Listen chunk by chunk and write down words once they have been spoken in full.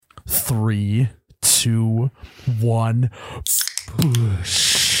3, 2, 1.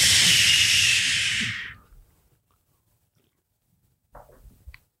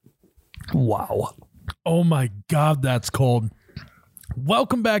 Wow. Oh my God, that's cold.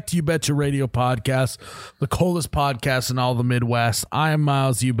 Welcome back to You Betcha Radio Podcast, the coldest podcast in all the Midwest. I am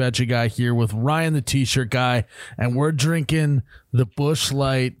Miles, You Betcha Guy, here with Ryan, the T-shirt guy, and we're drinking the Busch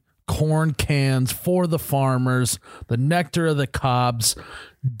Light corn cans for the farmers, the nectar of the cobs,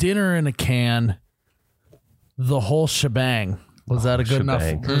 dinner in a can, the whole shebang. Was that a good enough?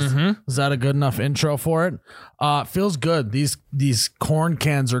 Was that a good enough intro for it? Feels good. These corn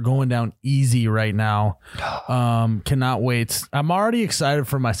cans are going down easy right now. Cannot wait. I'm already excited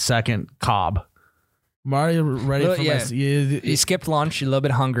for my second cob. I'm already ready for my. You skipped lunch. You're a little bit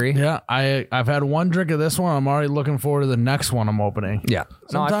hungry. Yeah, I've had one drink of this one. I'm already looking forward to the next one I'm opening. Yeah.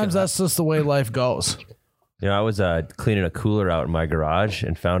 Sometimes that's just the way life goes. You know, I was cleaning a cooler out in my garage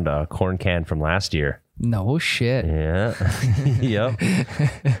and found a corn can from last year. No shit. Yeah. Yep.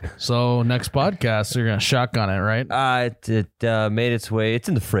 So next podcast, you're gonna shotgun it, right? It made its way. It's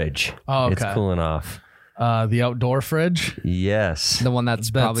in the fridge. Oh, okay. It's cooling off. The outdoor fridge. Yes. The one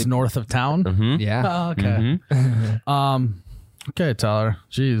that's That's probably north of town. Mm-hmm. yeah. Oh, okay. Okay, Tyler.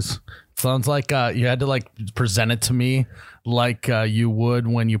 Jeez. Sounds like you had to like present it to me like you would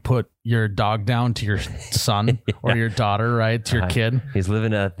when you put your dog down to your son or your daughter, right? To your kid. He's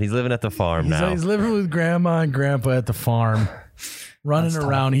living at the farm now. He's living with grandma and grandpa at the farm. Running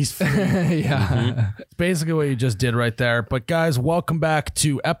around. He's free. yeah. It's basically what you just did right there. But guys, welcome back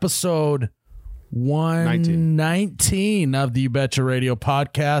to episode 119 of the You Betcha Radio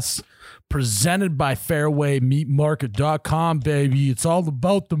Podcast, presented by fairwaymeatmarket.com, baby. It's all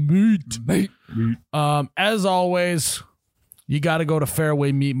about the meat. As always, you got to go to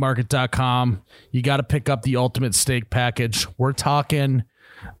fairwaymeatmarket.com. You got to pick up the ultimate steak package. We're talking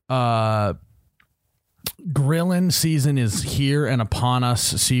grilling season is here and upon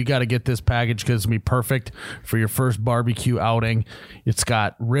us, so you got to get this package because it's going to be perfect for your first barbecue outing. It's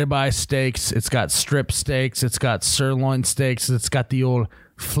got ribeye steaks, it's got strip steaks, it's got sirloin steaks, it's got the old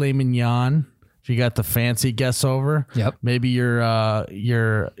filet mignon. If you got the fancy guests over, Yep. Maybe your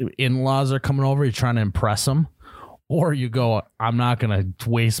in-laws are coming over, you're trying to impress them. Or you go, I'm not going to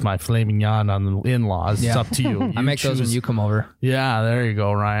waste my filet mignon on the in-laws. Yeah. It's up to you. I make those when you come over. Yeah, there you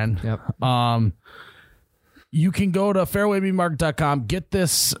go, Ryan. Yep. You can go to fairwaymeatmarket.com, get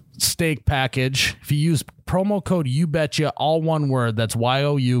this steak package. If you use promo code YouBetcha, all one word, that's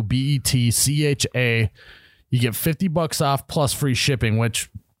YOUBETCHA, you get $50 off plus free shipping, which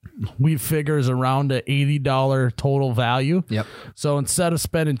we figure is around an $80 total value. Yep. So instead of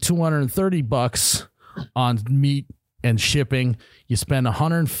spending $230 on meat and shipping, you spend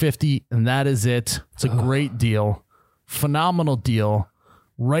 $150, and that is it. It's a great deal. Phenomenal deal.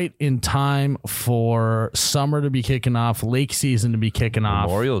 Right in time for summer to be kicking off, lake season to be kicking off.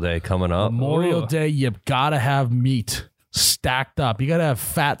 Memorial Day coming up. Memorial Day, you've got to have meat stacked up. You got to have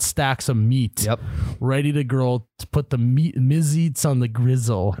fat stacks of meat ready to grill, to put the meat mizzites on the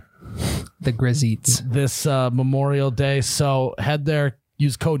grizzle. The Grizzites. This Memorial Day. So head there,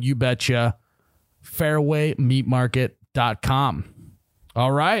 use code YouBetcha, fairwaymeatmarket.com.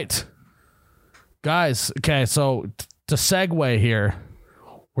 All right. Guys, okay, so to segue here,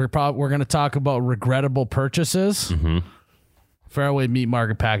 we're going to talk about regrettable purchases. Mm-hmm. Fairway Meat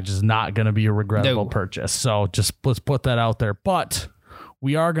Market package is not going to be a regrettable No. purchase. So just let's put that out there. But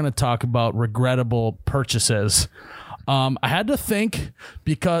we are going to talk about regrettable purchases. I had to think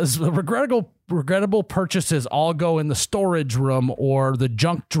because the regrettable purchases all go in the storage room or the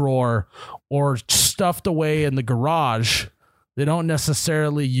junk drawer or stuffed away in the garage. They don't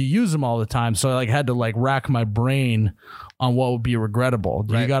necessarily, you use them all the time. So I had to rack my brain on what would be regrettable.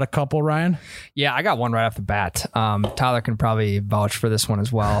 Do you got a couple, Ryan? Yeah, I got one right off the bat. Tyler can probably vouch for this one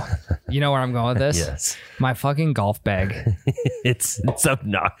as well. You know where I'm going with this? Yes. My fucking golf bag. It's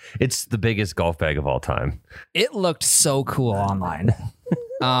the biggest golf bag of all time. It looked so cool online.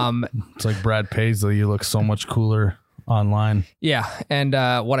 It's like Brad Paisley. You look so much cooler online. Yeah, and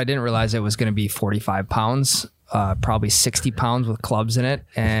what I didn't realize, it was going to be 45 pounds. Probably 60 pounds with clubs in it,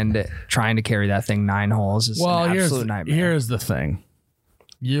 and trying to carry that thing 9 holes is an absolute nightmare. Here's the thing.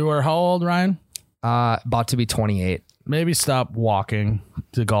 You are how old, Ryan? About to be 28. Maybe stop walking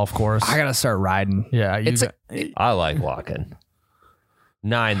to the golf course. I got to start riding. Yeah. I like walking.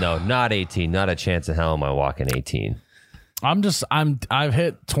 9 though, not 18. Not a chance in hell am I walking 18. I've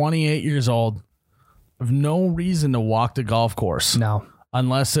hit 28 years old. I have no reason to walk the golf course. No.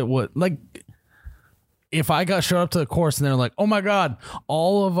 Unless it would if I showed up to the course and they're like, oh my God,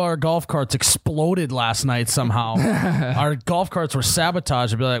 all of our golf carts exploded last night somehow. Our golf carts were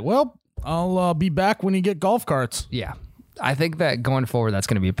sabotaged. I'd be like, well, I'll be back when you get golf carts. Yeah. I think that going forward, that's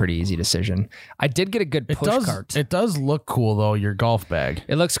going to be a pretty easy decision. I did get a good push cart. It does look cool though, your golf bag.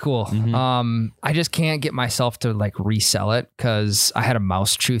 It looks cool. I just can't get myself to like resell it because I had a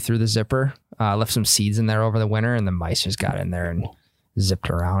mouse chew through the zipper. I left some seeds in there over the winter, and the mice just got in there and zipped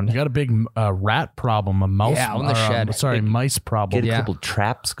around. You got a big rat problem, a mouse. Yeah, on the shed. Mice problem. Get a couple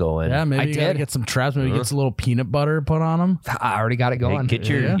traps going. Yeah, maybe you gotta get some traps. Maybe get some little peanut butter put on them. I already got it going. Hey, get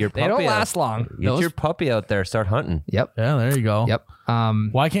your puppy. They don't last long. Get your puppy out there. Start hunting. Yep. Yeah, there you go. Yep.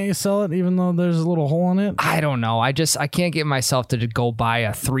 Why can't you sell it even though there's a little hole in it? I don't know. I can't get myself to go buy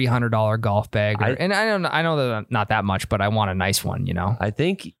a $300 golf bag. And I know that not that much, but I want a nice one, you know? I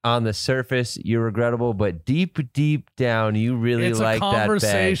think on the surface you're regrettable, but deep down you really like that bag. It's a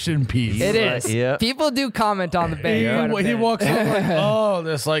conversation piece. It is. Yeah. People do comment on the bag. He walks up like, oh,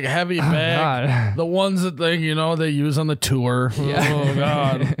 this like heavy bag. God. The ones that they use on the tour. Yeah. Oh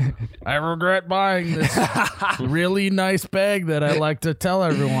God. I regret buying this really nice bag that I like to tell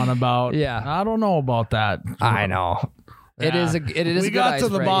everyone about. Yeah. I don't know about that. I know. It is. We got to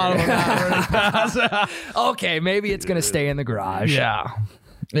the bottom of that. Okay, maybe it's gonna stay in the garage. Yeah.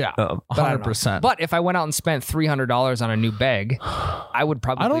 Yeah, 100%. But if I went out and spent $300 on a new bag, I would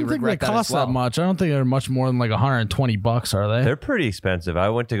probably. I don't think they cost that much. I don't think they're much more than like $120. Are they? They're pretty expensive. I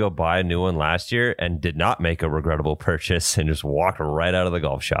went to go buy a new one last year and did not make a regrettable purchase and just walked right out of the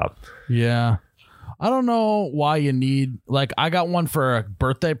golf shop. Yeah. I don't know why you need, like, I got one for a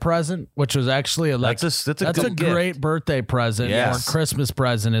birthday present, which was actually that's a great birthday present. Yes. Or Christmas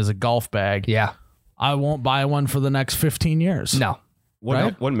present is a golf bag. Yeah. I won't buy one for the next 15 years. No.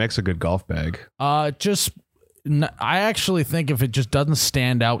 What makes a good golf bag? I actually think if it just doesn't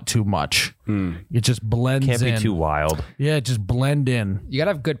stand out too much, it just blends in. Can't be too wild. Yeah, just blend in. You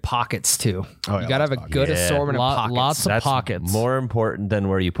gotta have good pockets too. Oh, yeah, you gotta have a good assortment of pockets. Lots of pockets. More important than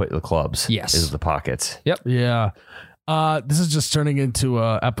where you put the clubs. Yes. Is the pockets. Yep. Yeah. This is just turning into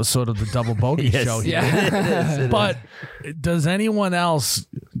an episode of the Double Bogey Show here. Yeah. But does anyone else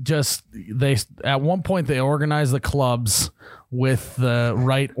at one point they organize the clubs with the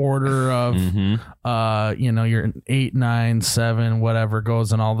right order of your 8, 9, 7, whatever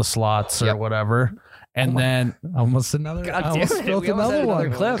goes in all the slots or whatever. And then almost another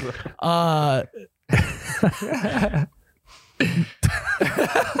clip.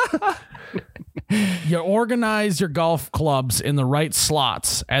 You organize your golf clubs in the right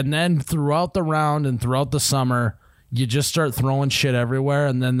slots, and then throughout the round and throughout the summer, you just start throwing shit everywhere,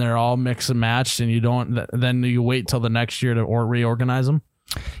 and then they're all mixed and matched, and then you wait till the next year to reorganize them.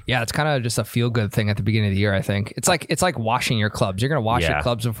 Yeah, it's kind of just a feel good thing at the beginning of the year. I think it's like washing your clubs. You're gonna wash your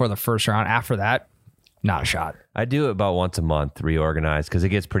clubs before the first round. After that, not a shot. I do it about once a month, reorganize, because it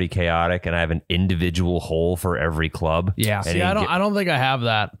gets pretty chaotic, and I have an individual hole for every club. Yeah, see, I don't think I have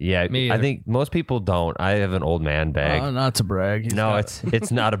that. Yeah, I think most people don't. I have an old man bag. Not to brag. It's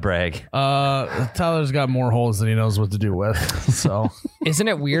not a brag. Tyler's got more holes than he knows what to do with. So, isn't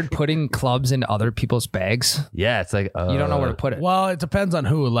it weird putting clubs into other people's bags? Yeah, it's like you don't know where to put it. Well, it depends on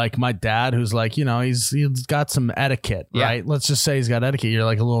who. Like my dad, who's like, he's got some etiquette, right? Let's just say he's got etiquette. You're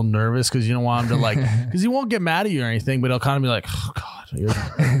like a little nervous because you don't want him to because he won't get mad at you or anything, but he'll kind of be like, oh God, you're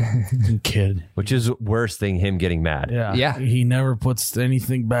a kid. Which is worse than him getting mad. Yeah. He never puts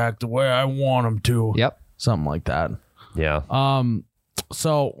anything back the way I want him to. Yep. Something like that. Yeah.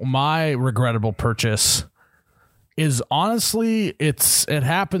 So my regrettable purchase is honestly, it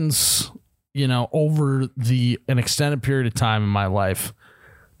happens, over an extended period of time in my life.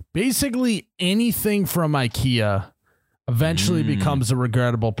 Basically anything from IKEA eventually becomes a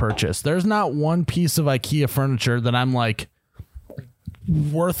regrettable purchase. There's not one piece of IKEA furniture that I'm like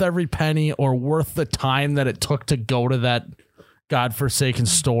worth every penny or worth the time that it took to go to that godforsaken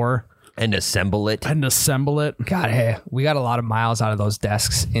store and assemble it. God, hey, we got a lot of miles out of those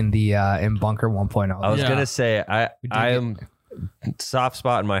desks in the in Bunker 1.0. I was gonna say I am soft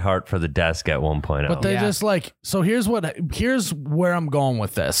spot in my heart for the desk at 1.0. But they just so here's where I'm going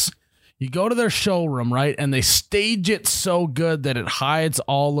with this. You go to their showroom, right? And they stage it so good that it hides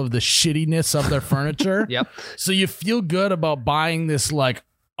all of the shittiness of their furniture. Yep. So you feel good about buying this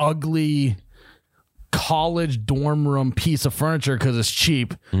ugly college dorm room piece of furniture because it's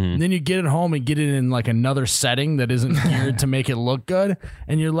cheap. And then you get it home and get it in another setting that isn't geared to make it look good.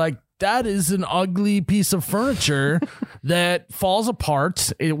 And you're like, that is an ugly piece of furniture that falls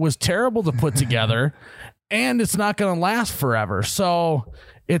apart. It was terrible to put together and it's not going to last forever. So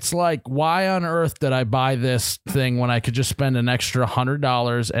it's like, why on earth did I buy this thing when I could just spend an extra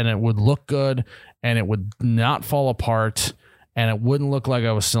 $100 and it would look good and it would not fall apart and it wouldn't look like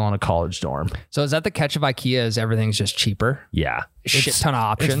I was still in a college dorm. So is that the catch of IKEA? Is everything's just cheaper? Yeah. Shit ton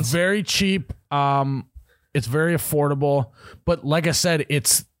of It's options. very cheap. It's very affordable, but like I said,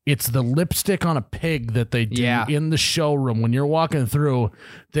 it's the lipstick on a pig that they do in the showroom. When you're walking through,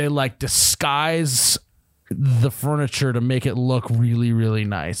 they like disguise the furniture to make it look really, really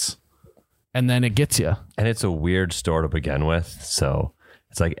nice. And then it gets you. And it's a weird store to begin with. So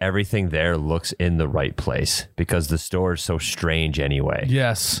it's like everything there looks in the right place because the store is so strange anyway.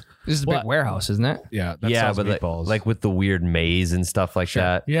 Yes. This is a big warehouse, isn't it? Yeah, that Yeah, sells but meatballs. like with the weird maze and stuff like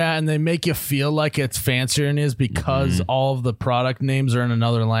that. Yeah, and they make you feel like it's fancier than it is because all of the product names are in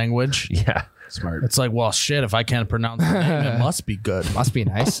another language. Yeah. smart. It's like, well, shit, if I can't pronounce the name, it must be good. Must be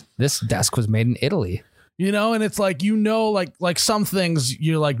nice. This desk was made in Italy. You know, and it's like, you know, like some things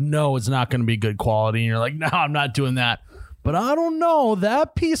you're like, no, it's not going to be good quality. And you're like, no, I'm not doing that. But I don't know.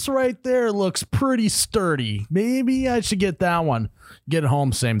 That piece right there looks pretty sturdy. Maybe I should get that one. Get it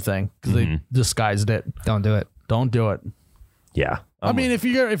home, same thing, because they disguised it. Don't do it. Don't do it. Yeah. I mean, if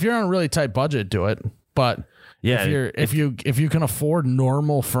you're on a really tight budget, do it. But Yeah, if you can afford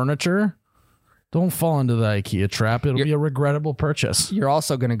normal furniture, don't fall into the IKEA trap. It'll be a regrettable purchase. You're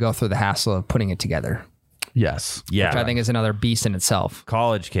also going to go through the hassle of putting it together, Yes. yeah. which I think is another beast in itself.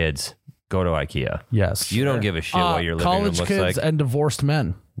 College kids go to IKEA. Yes. You don't give a shit what your living room college looks kids like. and divorced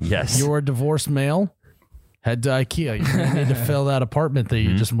men. Yes. You're a divorced male. Head to IKEA. You're gonna need to fill that apartment that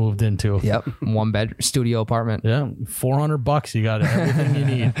you just moved into. Yep. One bed studio apartment. Yeah, $400. You got everything you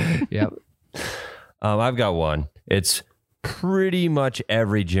need. Yep. I've got one. It's pretty much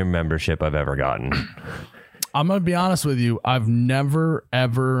every gym membership I've ever gotten. I'm gonna be honest with you. I've never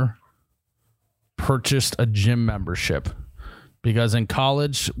ever purchased a gym membership because in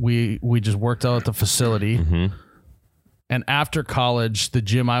college we just worked out at the facility. And after college, the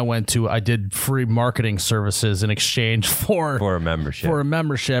gym I went to, I did free marketing services in exchange for For a membership. For a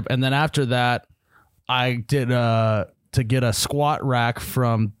membership. And then after that, I did to get a squat rack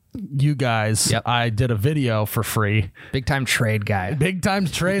from you guys. Yep. I did a video for free. Big time trade guy. Big time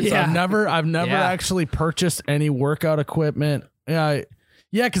trades. Yeah. I've never Yeah. actually purchased any workout equipment. Yeah,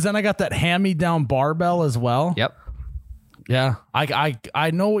 because then I got that hand-me-down barbell as well. Yep. Yeah.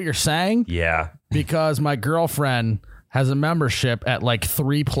 I know what you're saying Yeah. because my girlfriend has a membership at like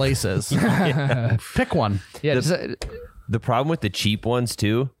 3 places. Pick one. Yeah. The problem with the cheap ones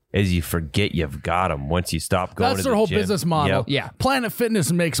too is you forget you've got them once you stop going That's to their the whole gym. business model. Yep. Yeah. Planet Fitness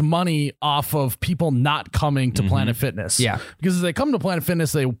makes money off of people not coming to Planet Fitness. Yeah. Because if they come to Planet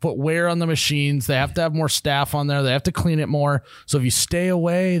Fitness, they put wear on the machines. They have to have more staff on there. They have to clean it more. So if you stay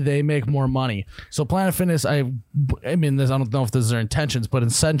away, they make more money. So Planet Fitness, I mean, I don't know if this is their intentions, but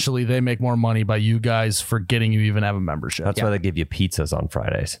essentially they make more money by you guys forgetting you even have a membership. That's why they give you pizzas on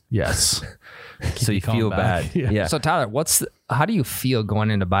Fridays. Yes. So you coming feel back. bad. Yeah. Yeah. So Tyler, how do you feel going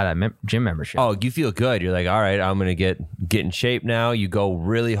in to buy that gym membership? Oh, you feel good. You're like, all right, I'm going to get in shape now. You go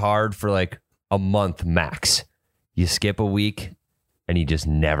really hard for like a month max. You skip a week and you just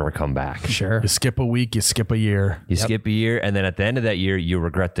never come back. Sure. You skip a week, you skip a year. You skip a year, and then at the end of that year, you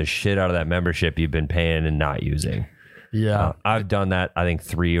regret the shit out of that membership you've been paying and not using. Yeah. I've done that, I think,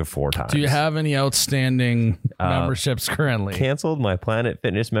 3 or 4 times. Do you have any outstanding memberships currently? Canceled my Planet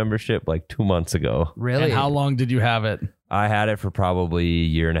Fitness membership like 2 months ago. Really? And how long did you have it? I had it for probably a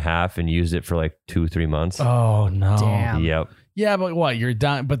year and a half and used it for like 2-3 months. Oh, no. Damn. Yep. Yeah, but what? You're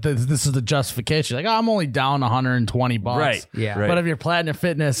down, but this is the justification. Like, oh, I'm only down $120. Right. Yeah. Right. But if you're Planet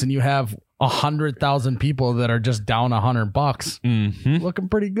Fitness and you have 100,000 people that are just down $100, looking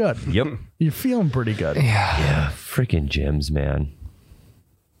pretty good. Yep. You're feeling pretty good. Yeah. Freaking gyms, man.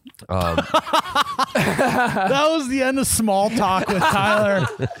 That was the end of small talk with Tyler.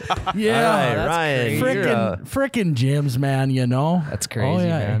 Yeah. All right, that's Ryan, crazy. you're, Frickin' gyms, man, you know? That's crazy,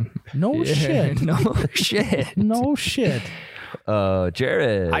 man. No shit. No shit. No shit.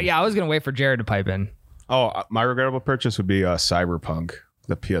 Jared. I was going to wait for Jared to pipe in. Oh, my regrettable purchase would be Cyberpunk,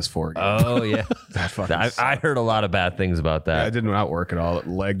 the PS4 game. Oh, yeah. That fucking I heard a lot of bad things about that. it did not work at all. It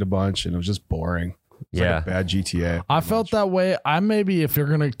lagged a bunch and it was just boring. It's Yeah. like a bad GTA. I felt that way. Maybe if you're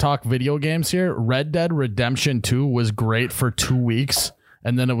going to talk video games here, Red Dead Redemption 2 was great for 2 weeks,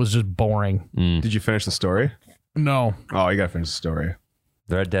 and then it was just boring. Did you finish the story? No. Oh, you got to finish the story.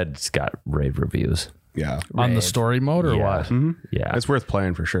 Red Dead's got rave reviews. Yeah. On the story mode or Yeah. what? Yeah. It's worth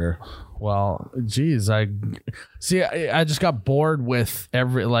playing for sure. Well, geez, I just got bored with I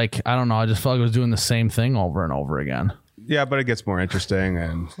don't know. I just felt like I was doing the same thing over and over again. Yeah, but it gets more interesting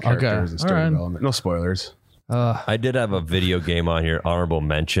and characters and story All right. development. No spoilers. I did have a video game on here, honorable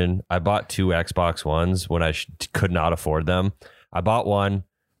mention. I bought 2 Xbox Ones when I could not afford them. I bought one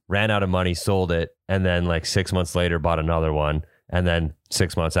ran out of money, sold it, and then like 6 months later bought another one, and then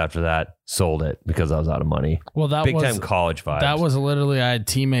 6 months after that sold it because I was out of money. Well, that Big was time college vibes. that was literally, I had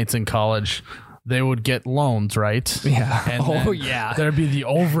teammates in college. They would get loans, right? Yeah. And Oh, then yeah. There'd be the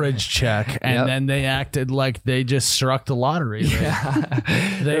overage check, and Yep. then they acted like they just struck the lottery.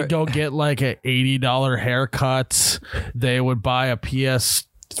 They'd go get like an $80 haircut. They would buy a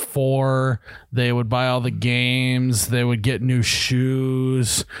PS4. They would buy all the games. They would get new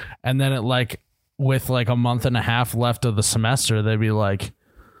shoes, and then with like a month and a half left of the semester, they'd be like,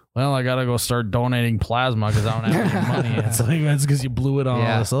 well, I gotta go start donating plasma because I don't have any money. It's like, that's because you blew it on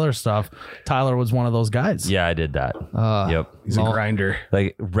all this other stuff. Tyler was one of those guys. Yeah, I did that. Yep. He's a grinder.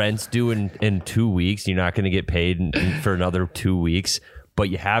 Like rent's due in 2 weeks. You're not going to get paid for another 2 weeks, but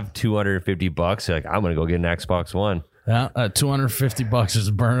you have $250. You're like, I'm going to go get an Xbox One. Yeah, $250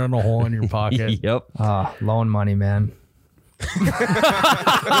 is burning a hole in your pocket. Yep. Loan money, man.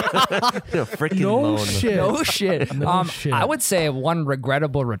 Freaking No loan. shit. No shit. No shit. I would say one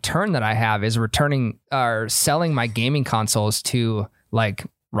regrettable return that I have is returning or selling my gaming consoles to like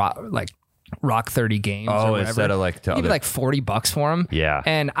Rock 30 Games. or Oh, whatever. instead of like to Even other. like $40 for them. Yeah.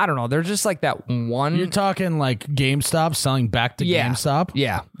 And I don't know. There's just like that one. You're talking like GameStop selling back to GameStop?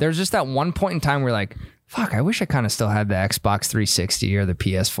 Yeah. There's just that one point in time where like, fuck, I wish I kind of still had the Xbox 360 or the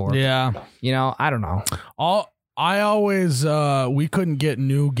PS4. Yeah. You know, I don't know. I always we couldn't get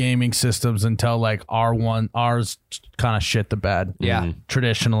new gaming systems until like ours kind of shit the bed. Yeah.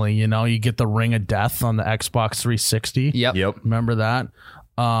 Traditionally, you get the Ring of Death on the Xbox 360. Yep. Yep. Remember that?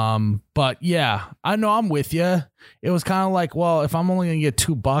 But yeah, I know I'm with you. It was kind of like, well, if I'm only gonna get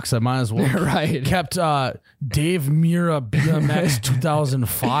 $2, I might as well Right. kept Dave Mira BMX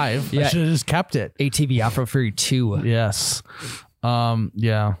 2005. Yeah. I should have just kept it. ATV Off-Road Fury 2. Yes.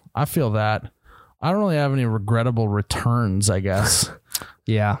 Yeah, I feel that. I don't really have any regrettable returns, I guess.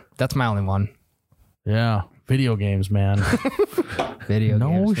 Yeah. That's my only one. Yeah. Video games, man. Video No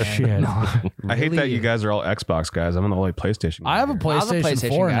games. man. shit. No. I hate that you guys are all Xbox guys. I'm the only PlayStation guy I have a here. PlayStation, PlayStation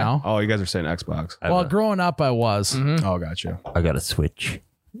 4 guy. now. Oh, you guys are saying Xbox. Well, growing up, I was. Oh, gotcha. I got a Switch.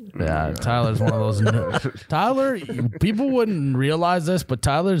 Yeah, Tyler's one of those. Tyler, people wouldn't realize this, but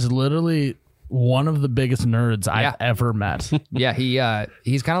Tyler's literally one of the biggest nerds I've ever met. Yeah.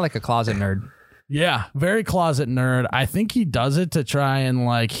 He's kind of like a closet nerd. Yeah, very closet nerd. I think he does it to try and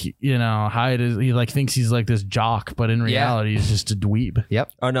hide his. He thinks he's like this jock, but in reality, he's just a dweeb.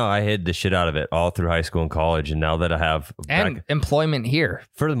 Yep. Oh no, I hid the shit out of it all through high school and college, and now that I have And employment here.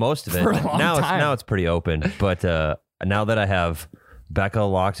 for the most of it, For a long now time. it's pretty open. But now that I have Becca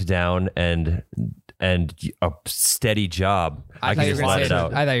locked down and a steady job, I can just let it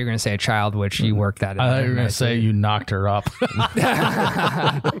out. I thought you were going to say a child, which you worked at. I thought you were gonna say you knocked her up.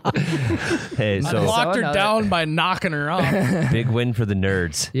 Hey, so Locked her another- down by knocking her up. big win for the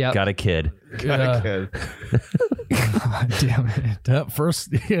nerds. Yep. Got a kid. Yeah. Damn it. That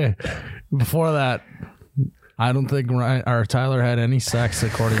first, before that, I don't think Ryan, or Tyler had any sex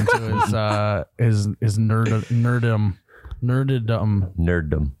according to his nerddom.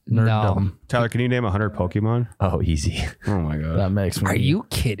 No. Tyler, can you name 100 Pokemon? Oh, easy. Oh my god. That makes me. Are you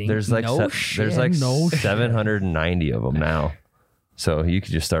kidding? There's like no shit. there's like No shit. 790 of them now. So you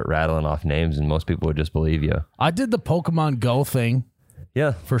could just start rattling off names, and most people would just believe you. I did the Pokemon Go thing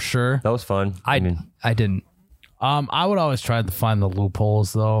Yeah, for sure. that was fun. I didn't. I would always try to find the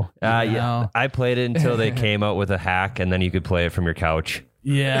loopholes though. Yeah, know? I played it until they came out with a hack, and then you could play it from your couch.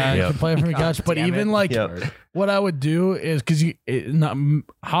 Yeah, you Yep. can play it from your couch. But damn even it. like Yep. what I would do is because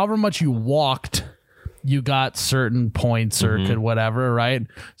however much you walked, you got certain points or could whatever, right?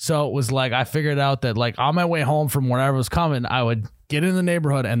 So it was like I figured out that like on my way home from wherever I was coming, I would get in the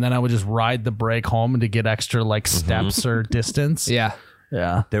neighborhood and then I would just ride the break home to get extra like steps or distance. Yeah.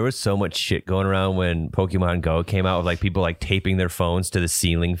 Yeah. There was so much shit going around when Pokemon Go came out, with like people like taping their phones to the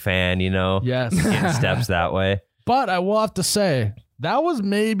ceiling fan, Yes. getting steps that way. But I will have to say, that was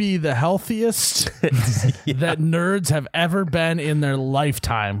maybe the healthiest that nerds have ever been in their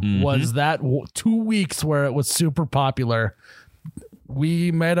lifetime. Was that 2 weeks where it was super popular?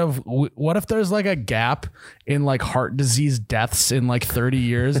 We might have. What if there's like a gap in like heart disease deaths in like 30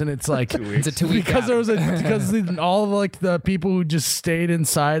 years, and it's like It's a 2 week because there was all of like the people who just stayed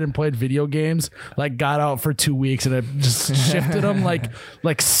inside and played video games like got out for 2 weeks, and it just shifted them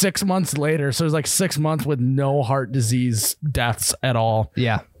like 6 months later. So it was like 6 months with no heart disease deaths at all.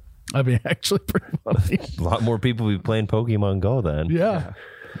 Yeah. I mean, actually pretty funny. A lot more people be playing Pokemon Go then. Yeah.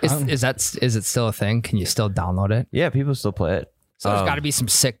 Is it still a thing? Can you still download it? Yeah, people still play it. So there's got to be some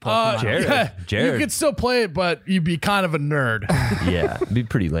sick Pokemon. Jared. Yeah, Jared. you could still play it, but you'd be kind of a nerd. Yeah, it'd be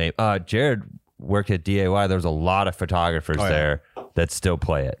pretty lame. Jared worked at DIY. There was a lot of photographers there. that still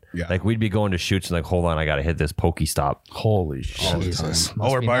play it. Yeah. Like we'd be going to shoots and like, hold on, I got to hit this Pokestop. Holy shit. All the Jesus. time. Must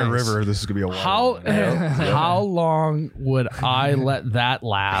Oh, we're be by a nice. river. This is gonna be a water How line. how long would I let that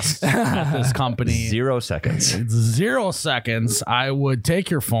last at this company? 0 seconds. 0 seconds. I would take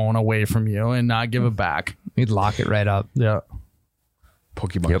your phone away from you and not give it back. We'd lock it right up. Yeah.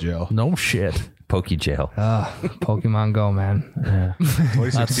 Pokemon jail. No shit. Poke jail. Pokemon Go, man.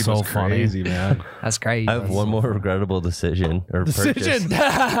 2016 That's so was funny. crazy, man. That's crazy. I have one more regrettable decision or Decision.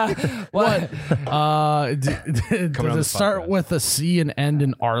 purchase. What? Does on it the start podcast. with a C and end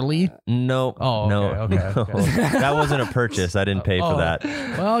in Arlie? No. Oh, no. okay, no. That wasn't a purchase. I didn't pay for that.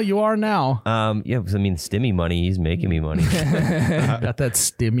 Well, you are now. Yeah, because I mean, Stimmy money. He's making me money. Got that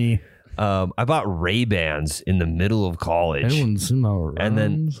stimmy. I bought Ray-Bans in the middle of college Everyone's and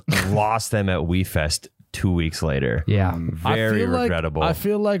then lost them at WeFest 2 weeks later. yeah. Very regrettable. I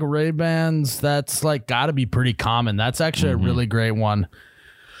feel like Ray-Bans, that's like got to be pretty common. That's actually a really great one.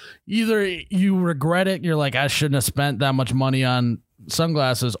 Either you regret it, you're like, I shouldn't have spent that much money on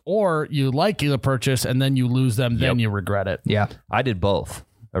sunglasses, or you like the purchase and then you lose them, then you regret it. Yeah. I did both.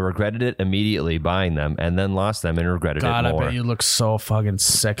 I regretted it immediately buying them and then lost them and regretted God, it I more. bet you look so fucking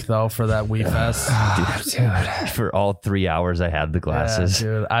sick though for that WeFest. Dude. For all 3 hours I had the glasses. Yeah,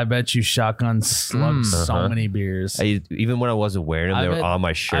 dude, I bet you shotgun slugged so many beers. Even when I wasn't wearing them, I they bet- were on my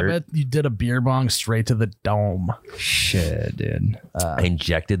I shirt. bet you did a beer bong straight to the dome. Shit, dude. I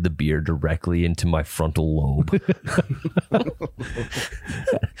injected the beer directly into my frontal lobe.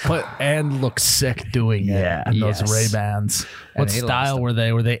 And look sick doing it. Yeah. In those Yes. Ray-Bans. What they lost style them. were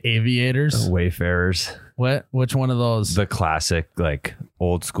they? Were they aviators? Wayfarers. What? Which one of those? The classic, like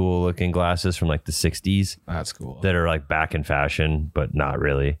old school looking glasses from like the 60s That's cool. that are like back in fashion, but not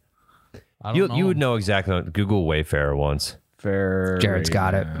really. I don't know. You would know exactly. Google Wayfarer once. Fair. Jared's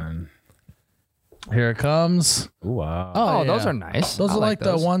got it. man. Here it comes. Ooh, wow. Oh, those yeah. are nice. Those I are like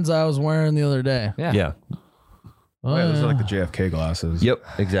the those. ones I was wearing the other day. Yeah. Yeah. Oh, yeah, those are like the JFK glasses. Yep.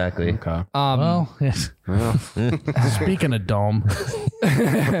 Exactly. Okay. Well, speaking of dome,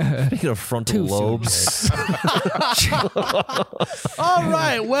 Speaking of frontal lobes, all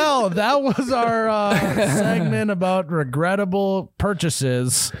right. Well, that was our segment about regrettable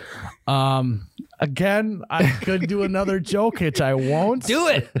purchases. Again, I could do another joke, which I won't. Do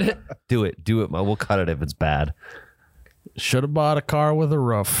it. do it. We'll cut it if it's bad. Should have bought a car with a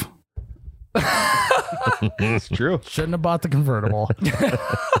roof. It's true. Shouldn't have bought the convertible.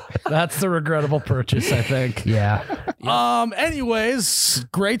 That's the regrettable purchase, I think. Yeah. Anyways,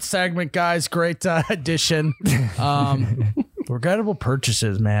 great segment, guys. Great addition. Regrettable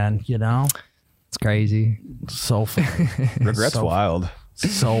purchases, man. You know, It's crazy. so fun. Regret's wild.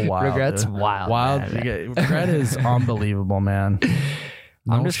 So wild. Regret's dude. wild, Wild. man. You get- regret is unbelievable, man.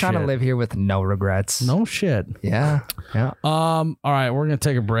 I'm No just trying to shit. live here with no regrets. No shit. Yeah. Yeah. All right, we're gonna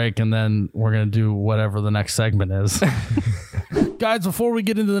take a break and then we're gonna do whatever the next segment is. Guys, before we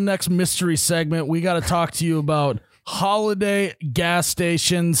get into the next mystery segment, we got to talk to you about holiday gas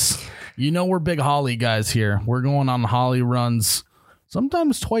stations. You know we're big Holly guys here. We're going on Holly runs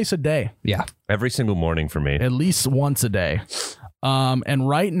sometimes twice a day, Yeah. Every single morning for me. at least once a day. And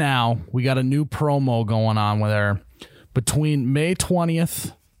right now we got a new promo going on with there. Between May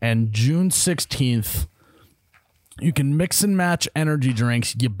 20th and June 16th, you can mix and match energy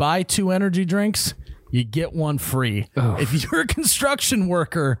drinks. You buy 2 energy drinks, you get 1 free. If you're a construction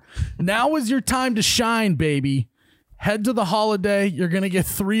worker, now is your time to shine, baby. Head to the holiday. You're going to get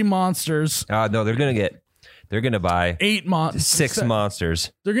 3 monsters, No, they're gonna buy 8 monsters. 6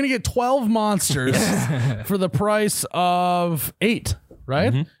 monsters. They're going to get 12 monsters for the price of 8,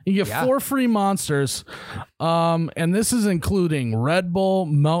 right? You get 4 free monsters. And this is including Red Bull,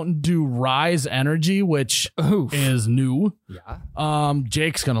 Mountain Dew Rise Energy, which is new. Yeah.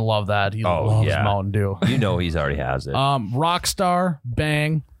 Jake's going to love that. He loves yeah. Mountain Dew. You know he's already has it. Rockstar,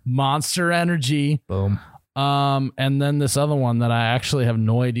 Bang, Monster Energy. Boom. And then this other one that I actually have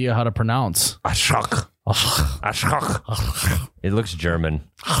no idea how to pronounce. Ashok. It looks German.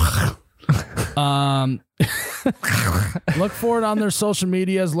 Look for it on their social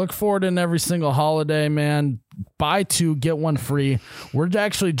medias. Look for it in every single holiday, man. Buy 2, get 1 free. We're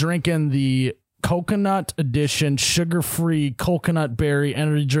actually drinking the coconut edition, sugar-free coconut berry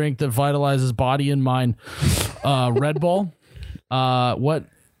energy drink that vitalizes body and mind. Red Bull.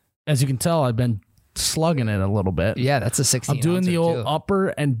 As you can tell, I've been slugging it a little bit. Yeah, that's a 16. I'm doing the ouncer, old too. upper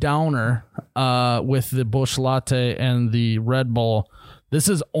and downer with the Busch Latte and the Red Bull. This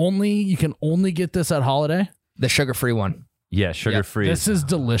is you can only get this at holiday. The sugar-free one. Yeah, sugar free. This is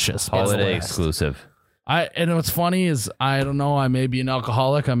delicious. by the holiday way. exclusive. And what's funny is I don't know. I may be an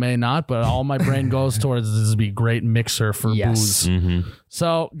alcoholic. I may not. But all my brain goes towards this would be a great mixer for booze.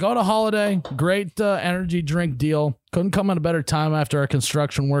 So go to Holiday. Great energy drink deal. Couldn't come at a better time after our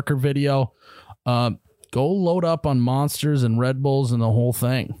construction worker video. Go load up on Monsters and Red Bulls and the whole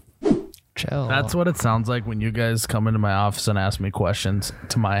thing. Chill. That's what it sounds like when you guys come into my office and ask me questions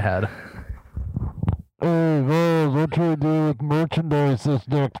to my head. Hey guys, what should I do with merchandise this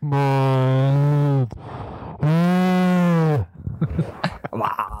next month?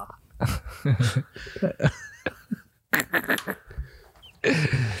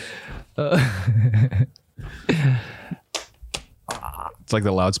 It's like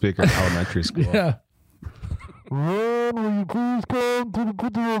the loudspeaker in elementary school. Yeah. Ron, will you please come to the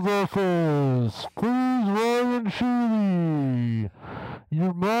principal's office? Please, Ryan Sheely.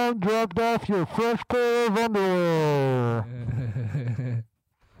 Your mom dropped off your fresh pair of underwear.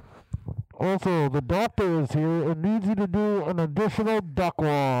 Also, the doctor is here and needs you to do an additional duck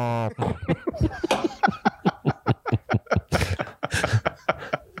walk.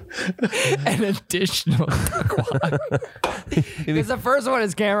 An additional duck walk. Because the first one,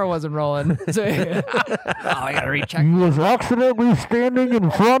 his camera wasn't rolling. So, I gotta recheck. He was accidentally standing in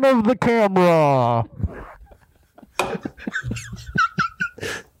front of the camera.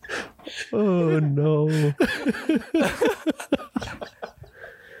 Oh no.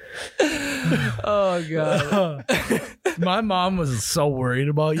 Oh god. My mom was so worried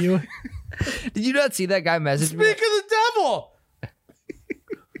about you. Did you not see that guy message me? Speak of the devil.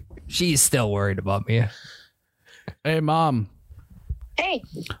 She's still worried about me. Hey, Mom. Hey.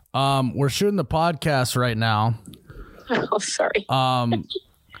 We're shooting the podcast right now. Oh, sorry.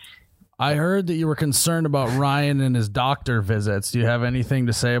 I heard that you were concerned about Ryan and his doctor visits. Do you have anything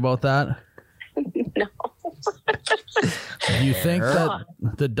to say about that? No. Do you think that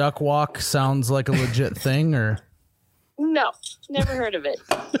the duck walk sounds like a legit thing, or No. Never heard of it.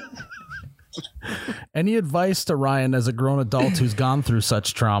 any advice to Ryan as a grown adult who's gone through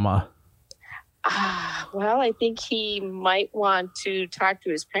such trauma? Well, I think he might want to talk to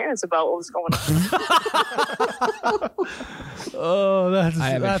his parents about what was going on. Oh, I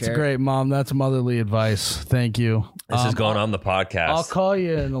haven't that's shared. great, Mom. That's motherly advice. Thank you. This is going on the podcast. I'll call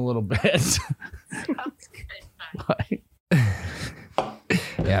you in a little bit. Sounds good. Yeah,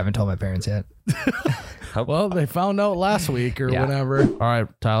 I haven't told my parents yet. Well, they found out last week or Yeah. whatever. All right,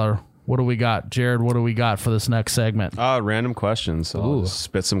 Tyler, what do we got? Jared, what do we got for this next segment? Random questions. So I'll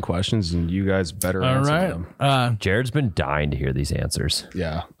spit some questions and you guys better All answer right. them. Jared's been dying to hear these answers.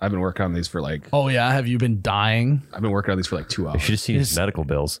 Yeah. I've been working on these for Oh, yeah. Have you been dying? I've been working on these for 2 You hours. should have seen his medical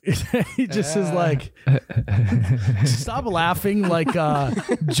bills. He just is like, stop laughing like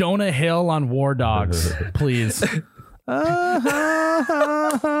Jonah Hill on War Dogs, please.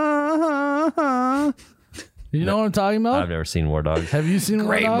 You know what I'm talking about? I've never seen War Dogs. Have you seen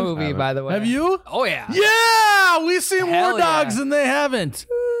Great War Dogs? movie, by the way. Have you? Oh yeah. Yeah, we've seen Hell War Dogs yeah. and they haven't.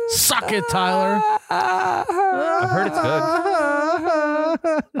 Suck it, Tyler. I've heard it's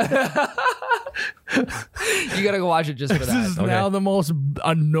good. You gotta go watch it just for This is that. now the most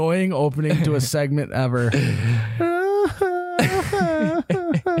annoying opening to a segment ever.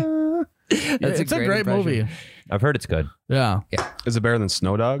 It's a great impression. movie. I've heard it's good. Yeah. Is it better than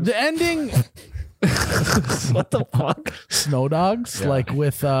Snow Dogs? The ending. What the fuck? Snow Dogs? Yeah. Like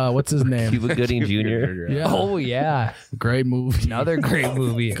with, what's his name? Cuba Gooding Jr. Yeah. Oh yeah. Great movie. Another great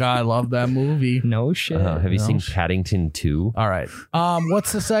movie. God, I love that movie. No shit. Have you seen Paddington 2? All right.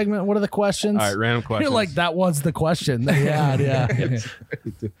 What's the segment? What are the questions? All right, random questions. You're like, that was the question that he had. Yeah.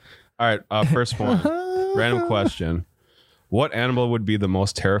 All right, first one. Random question. What animal would be the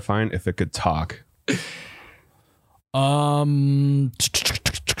most terrifying if it could talk?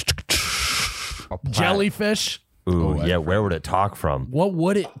 Jellyfish. Ooh, yeah. Where would it talk from? What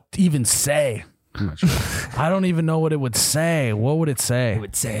would it even say? I'm not sure. I don't even know what it would say. What would it say?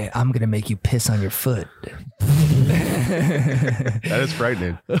 Would say, I'm gonna make you piss on your foot. That is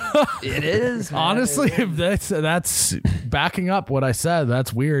frightening. It is. man. Honestly, if that's backing up what I said,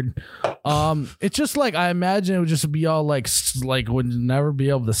 that's weird. It's just like I imagine it would just be all like would never be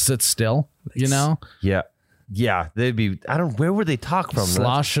able to sit still, you know, Yeah. Yeah. They'd be, where would they talk from?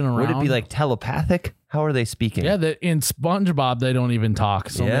 sloshing around. Would it be like telepathic? How are they speaking? Yeah, in SpongeBob they don't even talk,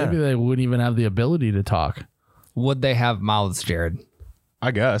 so Yeah. maybe they wouldn't even have the ability to talk. Would they have mouths, Jared?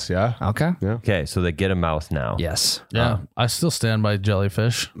 I guess, yeah. Okay. Okay. So they get a mouth now. Yes. Yeah, I still stand by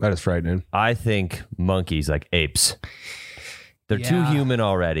jellyfish. That is frightening. I think monkeys, like apes, they're too Yeah. human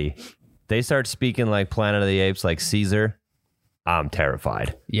already. They start speaking like Planet of the Apes, like Caesar. I'm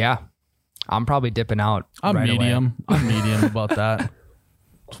terrified. Yeah. I'm probably dipping out. I'm right away. medium. I'm medium about that.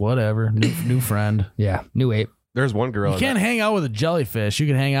 Whatever. New friend. Yeah, new ape. There's one You gorilla. can't hang out with a jellyfish. You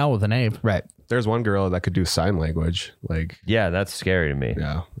can hang out with an ape. Right. There's one gorilla that could do sign language. Like, Yeah, that's scary to me.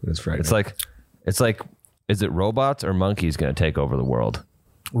 yeah, it's frightening. It's like, is it robots or monkeys going to take over the world?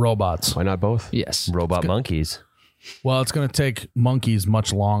 Robots. Why not both? Yes. Robot monkeys. Well, it's going to take monkeys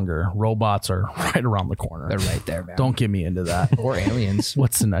much longer. Robots are right around the corner. They're right there, man. Don't get me into that. Or aliens.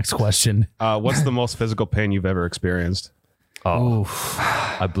 What's the next question? What's the most physical pain you've ever experienced? Oh, Oof.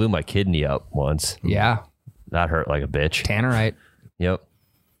 I blew my kidney up once. Yeah. That hurt like a bitch. Tannerite. Yep.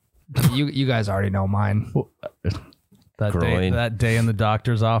 You guys already know mine. Groin. That day in the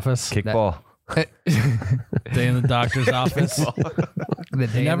doctor's office. Kickball. Day in the doctor's office. The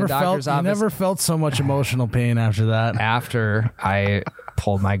day You in the doctor's office. never felt so much emotional pain after that. After I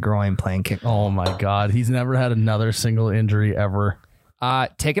pulled my groin playing kick. Oh my God. He's never had another single injury ever.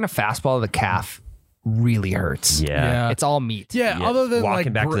 Taking a fastball to the calf really hurts. Yeah. It's all meat. Yeah. Yeah, Other than walking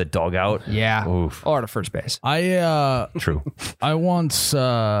like back to the dugout. Yeah. Oof. Or to first base. True. I once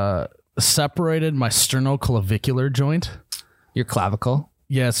separated my sternoclavicular joint. Your clavicle.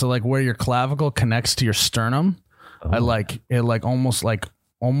 Yeah, so like where your clavicle connects to your sternum, it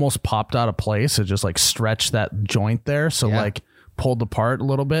almost popped out of place. It just like stretched that joint there, so Yeah. like pulled apart a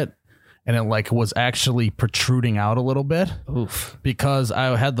little bit, and it like was actually protruding out a little bit Oof. because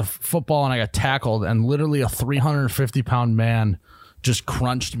I had the football and I got tackled, and literally a 350-pound man just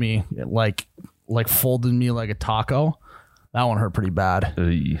crunched me, like folded me like a taco. That one hurt pretty bad.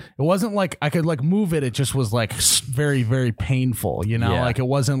 It wasn't like I could like move it. It just was like very, very painful, you know, Yeah. like it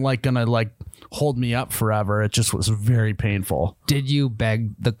wasn't like gonna like hold me up forever. It just was very painful. Did you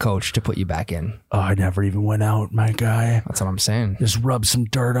beg the coach to put you back in? Oh, I never even went out, my guy. That's what I'm saying. Just rubbed some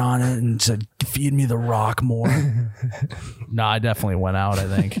dirt on it and said, feed me the rock more. No, I definitely went out, I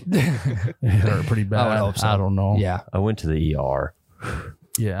think. It hurt pretty bad. I would hope so. I don't know. Yeah. I went to the ER.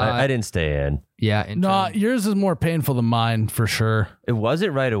 Yeah. I didn't stay in. Yeah. No, yours is more painful than mine for sure. It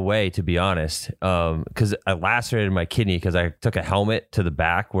wasn't right away, to be honest, because I lacerated my kidney because I took a helmet to the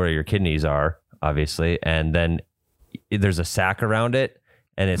back where your kidneys are, obviously, and then there's a sac around it,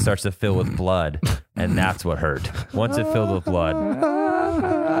 and it starts to fill with blood, and that's what hurt. Once it filled with blood,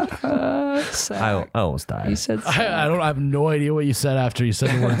 I almost died. He said I have no idea what you said after you said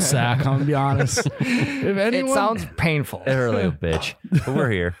the word sack. I'm gonna be honest. If anyone, it sounds painful. It hurt like a bitch, but we're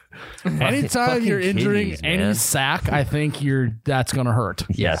here. anytime fucking you're injuring kidneys, any man. sack, I think that's gonna hurt.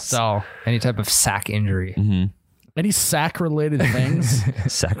 Yes. So Any type of sack injury. any sack related things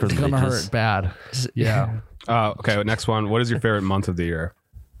Sacrilegious. gonna hurt bad. Yeah. Okay, next one. What is your favorite month of the year?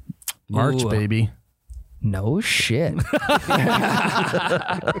 March, Ooh. baby. No shit.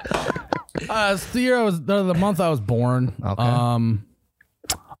 It's the year the month I was born. Okay.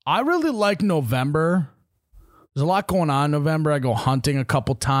 I really like November. There's a lot going on in November. I go hunting a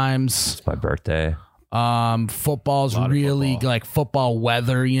couple times. It's my birthday. Football's really like football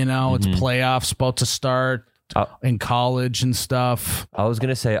weather, you know. It's playoffs about to start in college and stuff. I was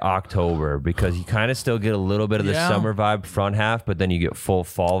gonna say October because you kind of still get a little bit of the Yeah. summer vibe front half, but then you get full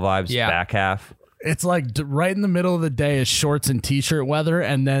fall vibes Yeah. back half. It's like right in the middle of the day is shorts and t-shirt weather,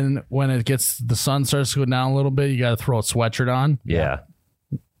 and then when the sun starts to go down a little bit, you got to throw a sweatshirt on. Yeah.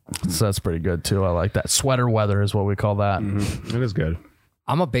 So that's pretty good too. I like that. Sweater weather is what we call that. It is good.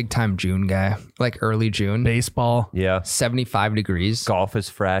 I'm a big time June guy. Like early June. Baseball. Yeah. 75 degrees. Golf is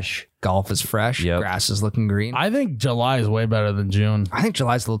fresh. Golf is fresh. Yep. Grass is looking green. I think July is way better than June. I think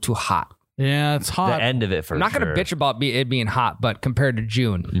July's a little too hot. Yeah, it's The hot. end of it for I'm not going to sure. bitch about it being hot, but compared to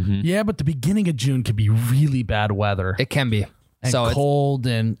June, Yeah, but the beginning of June could be really bad weather. it can be. And So it's, cold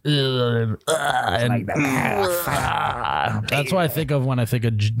and that's what I think of when I think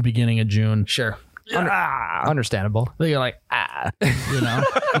of beginning of June. sure. Understandable. Then you're like, you know.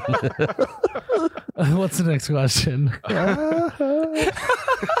 What's the next question?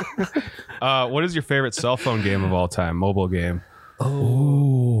 What is your favorite cell phone game of all time? Mobile game.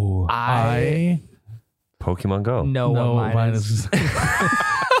 Ooh, I Pokemon Go. know no, what mine is.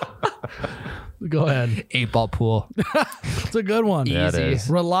 Go ahead. 8-ball pool. It's a good one. Yeah, it Easy. is.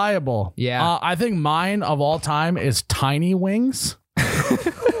 Reliable. Yeah. I think mine of all time is Tiny Wings.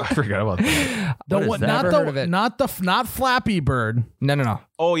 I forgot about that. What is that? Never heard of it. Not Flappy Bird. No.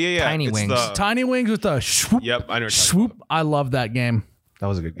 Oh yeah. Tiny It's Wings. the- Tiny Wings with the swoop. Yep, I know. What you're talking Swoop. I love that game. about. That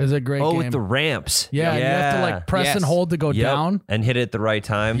was a good game. It's a great Oh, game. with the ramps. yeah, you have to like press Yes. and hold to go Yep. down. And hit it at the right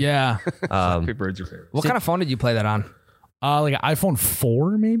time. Yeah. Flappy Bird's your favorite. What kind of phone did you play that on? Like an iPhone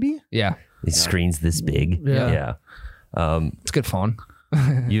 4 maybe? Yeah. The screen's this big. Yeah. It's a good phone.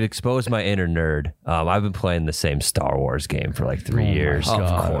 You exposed my inner nerd. I've been playing the same Star Wars game for like 3 years. God.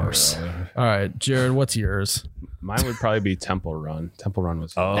 Of course. All right, Jared, what's yours? Mine would probably be Temple Run. Temple Run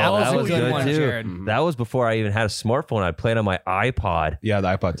was Oh, That was that a was good good one, too. Jared. That was before I even had a smartphone. I played on my iPod. yeah, the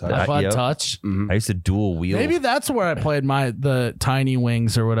iPod Touch. iPod Yep. Touch. I used to dual wheel. Maybe that's where I played the Tiny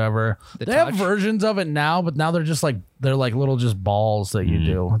Wings or whatever. The They have Touch? versions of it now, but now they're like little just balls that you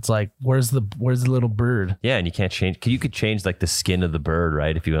do. It's like where's the little bird? Yeah, and you can't change. You could change like the skin of the bird,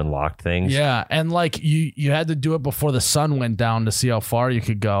 right? If you unlocked things. Yeah, and like you had to do it before the sun went down to see how far you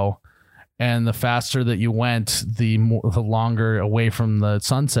could go. And the faster that you went, the longer away from the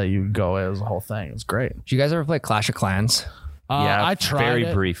sunset you would go. It was the whole thing. It was great. Did you guys ever play Clash of Clans? Yeah, I tried very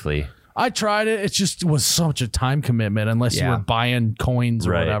it. briefly. I tried it. It just was such a time commitment unless you Yeah. were buying coins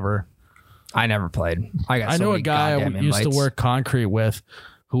or Right. whatever. I never played. I know a guy I used to work concrete with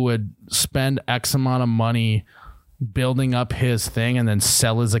who would spend X amount of money building up his thing and then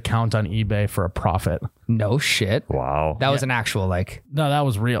sell his account on eBay for a profit. No shit. Wow. That was an actual like. No, that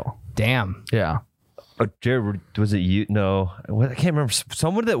was real. Damn. Yeah. Oh, Jared, was it you? No, I can't remember.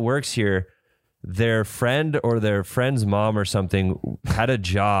 Someone that works here, their friend or their friend's mom or something had a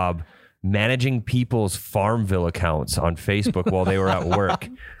job managing people's Farmville accounts on Facebook while they were at work.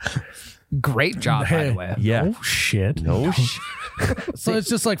 Great job, by the way. Yeah. Oh shit. No. So it's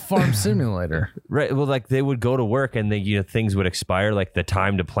just like Farm Simulator. Right. Well, like they would go to work and things would expire. Like the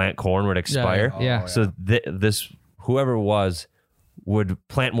time to plant corn would expire. Yeah. So this whoever it was would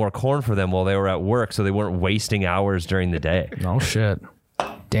plant more corn for them while they were at work, so they weren't wasting hours during the day. No shit.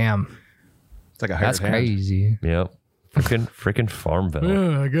 Damn. It's like a hired That's hand. crazy. Yep. Freaking Farmville.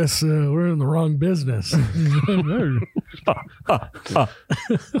 Yeah, I guess we're in the wrong business.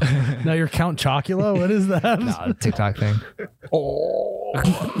 Now you're Count Chocula? What is that? TikTok thing. All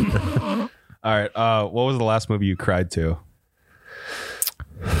right. What was the last movie you cried to?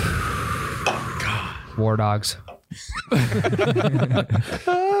 War Dogs.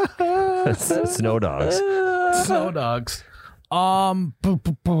 Snow Dogs. Snow Dogs. Boom,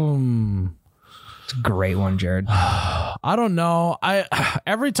 boom, boom. It's a great one, Jared. I don't know.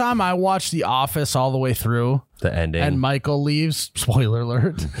 Every time I watch The Office all the way through The ending. and Michael leaves, spoiler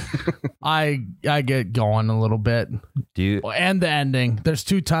alert, I get going a little bit. Do you? And the ending. There's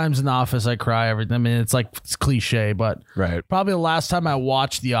 2 times in The Office I cry every time. I mean, it's cliche, but Right. probably the last time I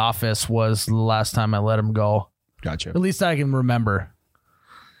watched The Office was the last time I let him go. Gotcha. At least I can remember.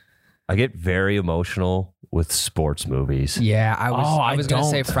 I get very emotional with sports movies. Yeah, I I was gonna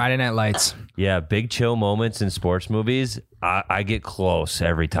say don't. Friday Night Lights. Yeah, big chill moments in sports movies. I get close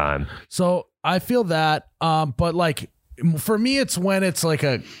every time. So I feel that, but like for me, it's when it's like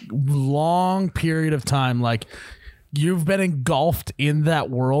a long period of time, like you've been engulfed in that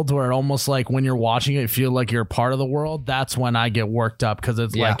world where it almost like when you're watching it, you feel like you're a part of the world. That's when I get worked up because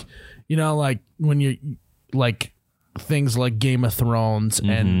it's Yeah. like, like when you like things like Game of Thrones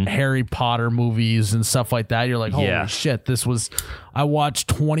and Harry Potter movies and stuff like that. You're like, holy Yeah. shit, I watched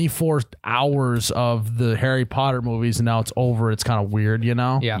 24 hours of the Harry Potter movies and now it's over. It's kind of weird,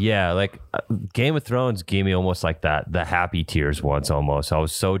 Yeah. Yeah, like Game of Thrones gave me almost like that, the happy tears once almost. I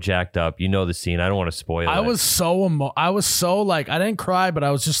was so jacked up. You know the scene. I don't want to spoil it. I was so like, I didn't cry, but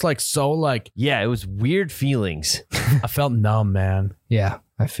I was just like, so like, Yeah, it was weird feelings. I felt numb, man. Yeah,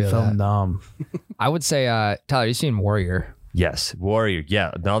 I feel Felt that. numb. I would say, Tyler, you seen Warrior? Yes, Warrior. Yeah,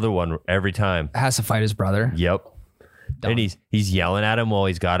 another one every time. Has to fight his brother. Yep. Done. And he's yelling at him while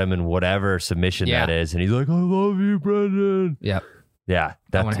he's got him in whatever submission Yeah. that is, and he's like, "I love you, Brendan." Yep. Yeah,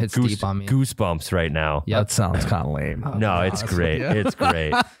 That one hits deep on me. Goosebumps right now. Yep. That sounds kind of lame. No, it's great. It's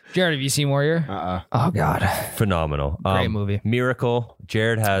great. Jared, have you seen Warrior? Oh God. Phenomenal. Great movie. Miracle.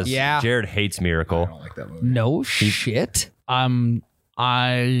 Jared hates Miracle. I like that movie. No shit.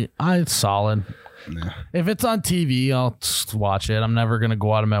 I solid. Nah. If it's on TV, I'll just watch it. I'm never gonna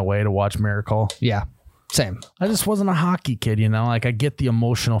go out of my way to watch Miracle. Yeah. Same. I just wasn't a hockey kid, Like I get the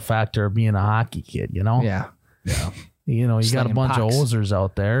emotional factor of being a hockey kid, Yeah. You got a Slinging bunch pucks. of osers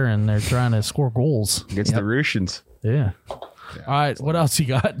out there and they're trying to score goals. Against the Russians. Yeah. All right, what else you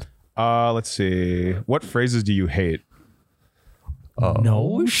got? Let's see. What phrases do you hate?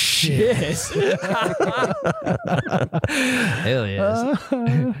 No shit. Hell yes.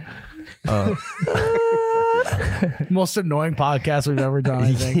 Most annoying podcast we've ever done,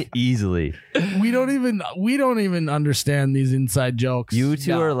 I think. Easily. we don't even understand these inside jokes. You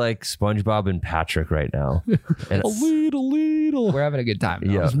two are like SpongeBob and Patrick right now. And little. We're having a good time.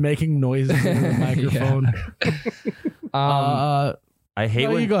 though. Yeah. Just making noises into the microphone. I hate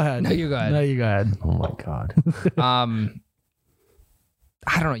No, when you go ahead. No, you go ahead. No, you go ahead. Oh my god.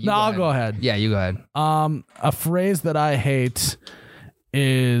 I don't know. You No, I'll go ahead. Yeah, you go ahead. A phrase that I hate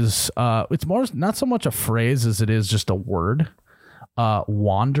is it's more not so much a phrase as it is just a word.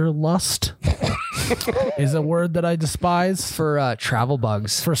 Wanderlust. is a word that I despise. For travel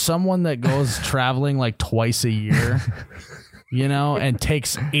bugs. For someone that goes traveling like twice a year, you know, and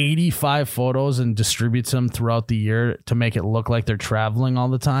takes 85 photos and distributes them throughout the year to make it look like they're traveling all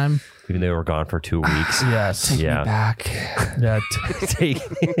the time. Even though they were gone for 2 weeks. Yes. Yeah. Back. Yeah. Take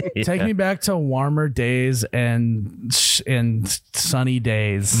Take me back to warmer days and sunny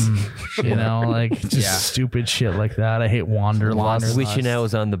days, you know, like just stupid shit like that. I hate wanderlust. Wishing I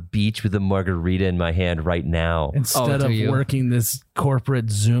was on the beach with a margarita in my hand right now. Instead to of you. working this corporate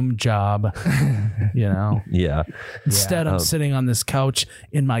Zoom job, you know. Yeah. Instead, I'm sitting on this couch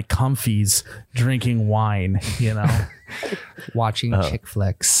in my comfies drinking wine, you know. Watching chick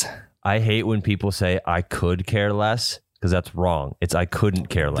flicks. I hate when people say I could care less because that's wrong. It's I couldn't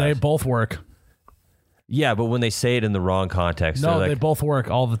care less. They both work. Yeah, but when they say it in the wrong context, No, they're they like, both work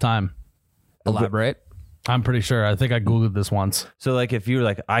all the time. Elaborate. I'm pretty sure. I think I Googled this once. so like if you're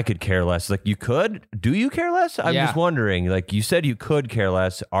like, I could care less, like you could? Do you care less? I'm Yeah. just wondering. Like you said you could care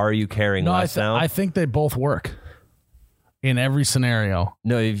less. Are you caring No, less now? I think they both work in every scenario.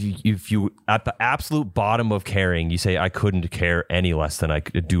 No, if you at the absolute bottom of caring, you say I couldn't care any less than I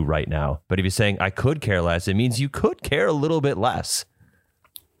could do right now. But if you're saying I could care less, it means you could care a little bit less.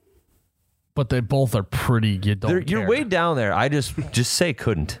 But they both are pretty. You don't You're care. way down there. I just say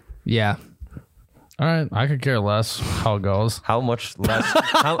couldn't. Yeah. All right, I could care less how it goes. How much less?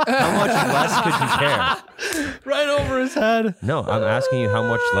 how much less could you care? Right over his head. No, I'm asking you how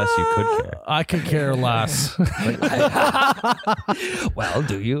much less you could care. I could care less. Well,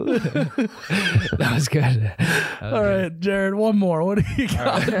 do you? That was good. All right, Jared, one more. What do you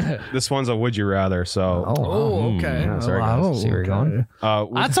got? This one's a would you rather. So Oh, okay. yeah, sorry, guys. Oh, See where you're okay.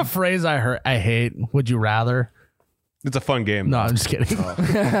 going? That's a phrase I hate. Would you rather? it's a fun game. No, I'm just kidding.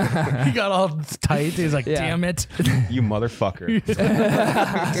 He got all tight. He's like, damn it. You motherfucker.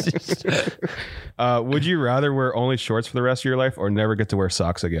 Would you rather wear only shorts for the rest of your life or never get to wear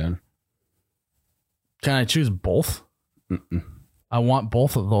socks again? Can I choose both? I want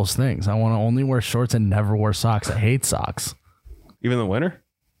both of those things. I want to only wear shorts and never wear socks. I hate socks. Even in the winter?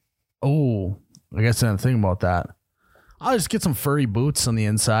 Oh, I guess I didn't think about that. I'll just get some furry boots on the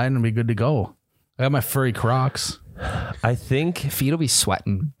inside and be good to go. I got my furry Crocs. I think Feet will be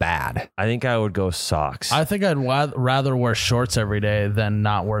sweating bad. I would go socks. I think I'd rather wear shorts every day than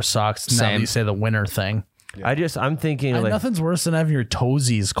not wear socks. Now that Same. you say the winter thing. I'm thinking like Nothing's worse than having your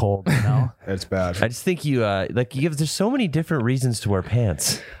toesies cold, you know? It's bad. I just think you there's so many different reasons to wear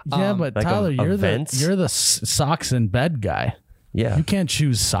pants. Yeah, but like Tyler, events? you're the socks in bed guy. Yeah. You can't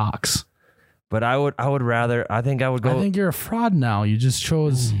choose socks. But I would rather I think I would go I think you're a fraud now. You just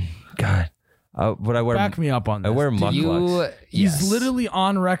chose. God. But I wear Back me up on I this. wear mukluks. He's literally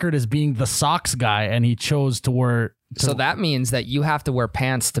on record as being the socks guy, and he chose to wear. So that means that you have to wear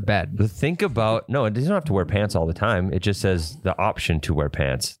pants to bed. But think about no, it doesn't have to wear pants all the time. It just says the option to wear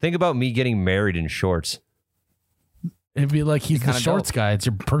pants. Think about me getting married in shorts. It'd be like he's the kinda shorts dope. guy. It's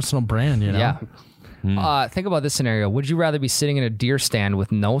your personal brand, you know? Yeah. Think about this scenario. Would you rather be sitting in a deer stand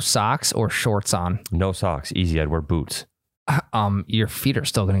with no socks or shorts on? No socks. Easy. I'd wear boots. Your feet are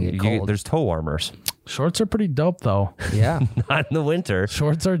still going to get cold. There's toe warmers. Shorts are pretty dope, though. Yeah. Not in the winter.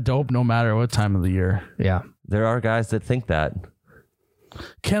 Shorts are dope no matter what time of the year. Yeah. There are guys that think that.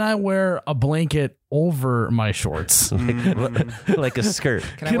 Can I wear a blanket over my shorts? Like a skirt.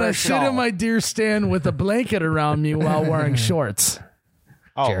 Can I sit in my deer stand with a blanket around me while wearing shorts?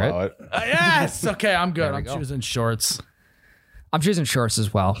 I'll Jarrett? allow it. Yes. Okay, I'm good. we I'm go. choosing shorts. I'm choosing shorts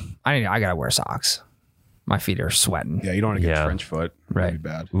as well. I got to wear socks. My feet are sweating. Yeah, you don't want to get Yeah. trench foot. Right. That'd be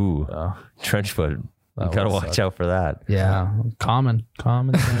bad. Ooh. Trench foot. You gotta would watch out for that. Yeah, common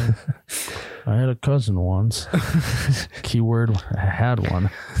thing. I had a cousin once. Keyword, I had one.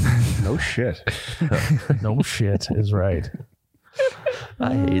 No shit. No shit is right.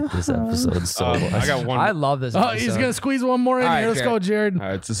 I hate this episode so much. I got one. I love this. Oh, he's going to squeeze one more in All here. right, Let's go, Jared. All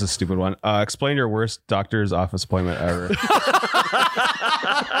right, this is a stupid one. Explain your worst doctor's office appointment ever.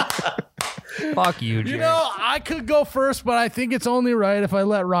 Fuck you, Jared. You know, I could go first, but I think it's only right if I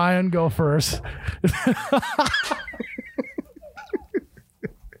let Ryan go first.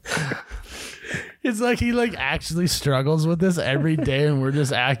 It's like he actually struggles with this every day, and we're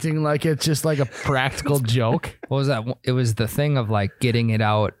just acting like it's just like a practical joke. What was that? It was the thing of like getting it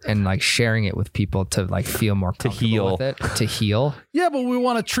out and like sharing it with people to like feel more comfortable heal. with it. To heal. Yeah, but we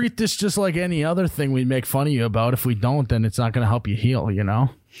want to treat this just like any other thing we make fun of you about. If we don't, then it's not going to help you heal, you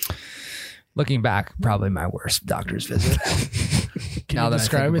know? Looking back, probably my worst doctor's visit. Can Now you that I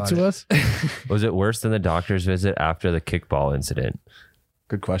describe think it to about us? Was it worse than the doctor's visit after the kickball incident?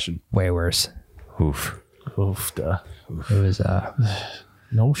 Good question. Way worse. Oof. Oof, duh. It was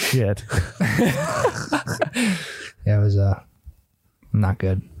No shit. Yeah, it was not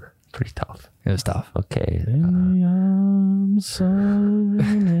good. Pretty tough. It was tough. Okay. Arms of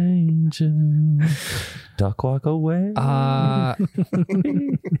an angel. Duck walk away.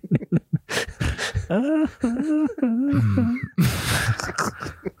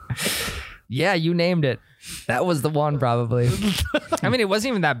 Yeah, you named it. That was the one, probably. I mean, it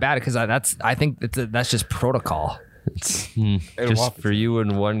wasn't even that bad because I think that's just protocol. Just for you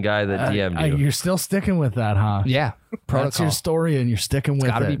and one guy that DM'd you. You're still sticking with that, huh? Yeah, protocol. That's your story, and you're sticking with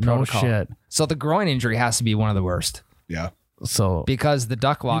gotta it. be protocol. No shit. So the groin injury has to be one of the worst Yeah. So because the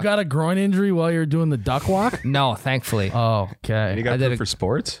duck walk. you got a groin injury while you're doing the duck walk? No, thankfully. Oh, And okay. you got I did put a- for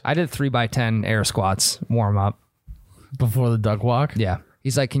sports? I did 3x10 air squats warm up. Before the duck walk? Yeah,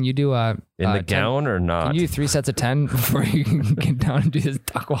 he's like, "Can you do In the 10 gown or not? Can you do 3 sets of 10 before you can get down and do this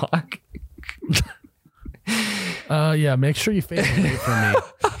duck walk?" Yeah, make sure you face away from me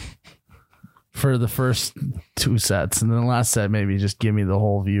for the first 2 sets. And then the last set, maybe just give me the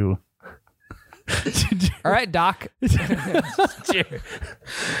whole view. All right, Doc.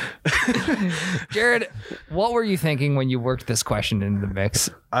 Jared, what were you thinking when you worked this question into the mix?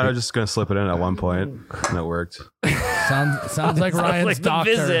 I was just going to slip it in at one point, and it worked. Sounds like Ryan's like the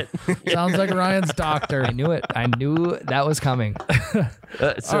doctor. visit. Sounds like Ryan's doctor. I knew it. I knew that was coming.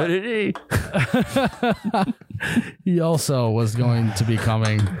 So did he. He also was going to be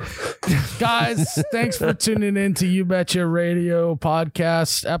coming. Guys, thanks for tuning in to You Betcha Radio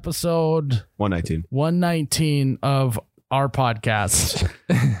podcast episode 119 of our podcast.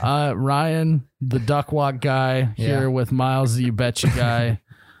 Ryan, the duck walk guy, here with Miles, the You Betcha guy.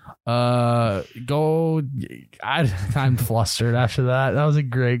 I'm flustered after that. That was a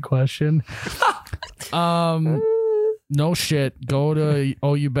great question. No shit. Go to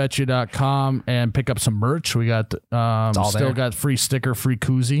oubetcha.com and pick up some merch. We got all still there. got free sticker, free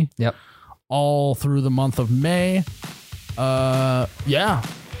koozie. Yep. All through the month of May. Yeah.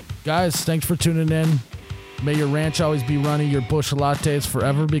 Guys, thanks for tuning in. May your ranch always be runny, your bush lattes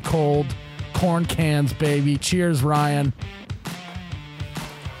forever be cold. Corn cans, baby. Cheers, Ryan.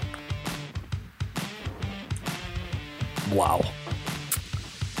 Wow.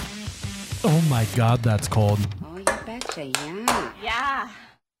 Oh my God, that's cold.